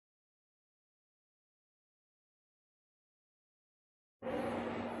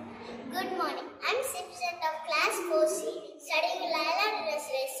Good morning. I'm Simpson of Class 4C, studying in Lirs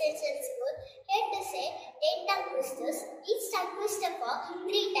Residential School. Here to say 10 tongue twisters. Each tongue twister for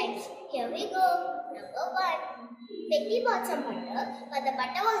 3 times. Here we go. Number 1. Betty bought some butter, but the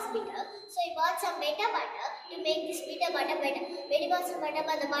butter was bitter. So he bought some better butter to make this bitter butter better. Betty bought some butter,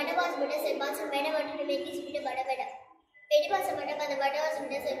 but the butter was bitter. So he bought some better butter to make this bitter butter better. Betty bought some butter, but the butter was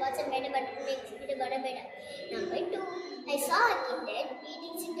bitter. So he bought some better butter to make this bitter butter better. Number 2. I saw a kitten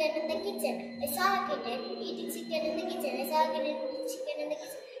eating chicken in the kitchen. I saw a kitten eating chicken in the kitchen. I saw a kitten eating chicken in the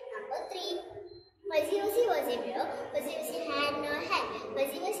kitchen. Number 3. Fuzzy Wuzzy was a bear. Fuzzy Wuzzy had no head.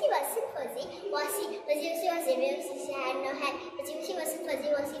 Fuzzy Wuzzy wasn't fuzzy. Fuzzy Wuzzy was a bear. Fuzzy Wuzzy had no head. Fuzzy Wuzzy wasn't fuzzy.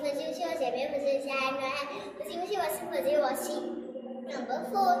 Fuzzy Wuzzy was a bear. Fuzzy Wuzzy had no head. Fuzzy Wuzzy wasn't fuzzy. Fuzzy. Number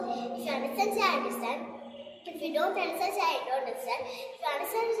 4. If you understand, say I understand. If you don't understand, say I don't understand. If you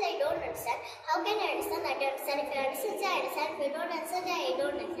understand, say I don't understand. How can I understand that you understand? If you understand, say I understand. If you don't understand, say I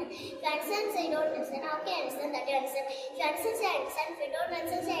don't understand. If you understand, say I don't understand. How can I understand that you understand? If you understand, say I understand. If you don't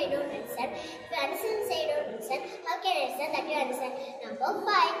understand, say I don't understand. If you understand, say I don't understand. How can I understand that you understand? Number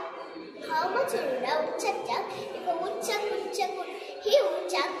 5. How much would a woodchuck chuck if a woodchuck could? He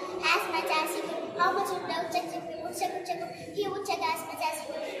woodchuck as much as he could. How much would a woodchuck chuck if a woodchuck could? He woodchuck as much as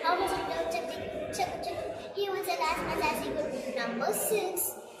he could. How much would a woodchuck chuck? He woodchuck as much as he could. Number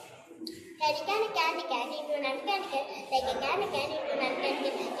 6. Candy into an uncanny can, like a candy into an uncanny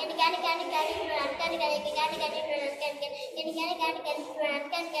can. Candy into an uncanny can, like a candy into an uncanny can. Candy into an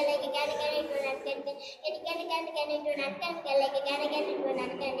uncanny can, like a candy into an uncanny can. Candy into an uncanny can, like a candy into an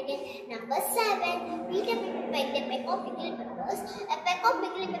uncanny can. Number 7. Peter Piper pecked a peck of pickled peppers. A peck of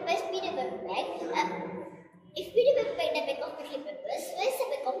pickled peppers Peter Piper pecked. If Peter Piper pecked a peck of pickled peppers, where's the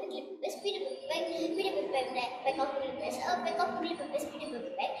peck of pickled peppers? Peter Piper pecked a peck of pickled peppers. A peck of pickled peppers Peter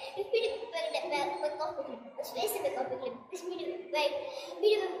Piper pecked. If Peter Piper pecked a peck of pickled peppers, where's the peck of pickled peppers? Peter Piper pecked.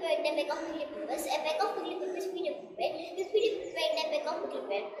 Peter Piper pecked a peck of pickled peppers. A peck of pickled peppers Peter Piper pecked. If Peter Piper pecked a peck of pickled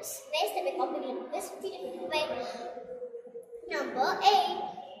peppers, where's the peck of pickled peppers? Peter Piper pecked. Number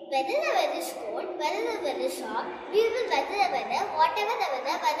 8. Whether the weather is cold, whether the weather is hot, we will weather the weather, whatever the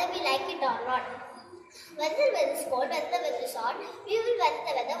weather, whether we like it or not. Whether the weather is cold, whether the weather is hot, we will weather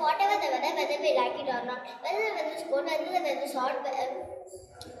the weather, whatever the weather, whether we like it or not. Whether the weather is cold, whether the weather is hot,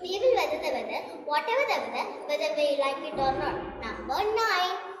 we will weather the weather, whatever the weather, whether we like it or not. Number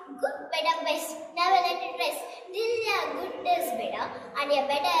 9. Good, better, best. Never let it rest. Till your good is better and your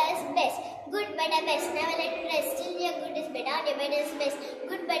better is best. Good, better, best. Never let it rest. Till your good is better and your better is best.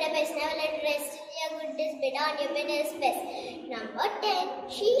 Good, better, best. Never let it rest. Till your good is better and your better is best. Number 10.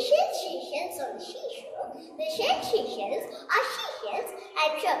 Seashells on the seashore. The seashells are seashells,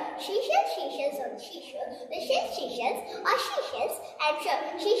 I'm sure. Seashells on the seashore. The seashells are seashells, I'm sure.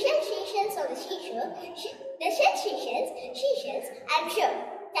 Seashells on the seashore. The seashells, I'm sure.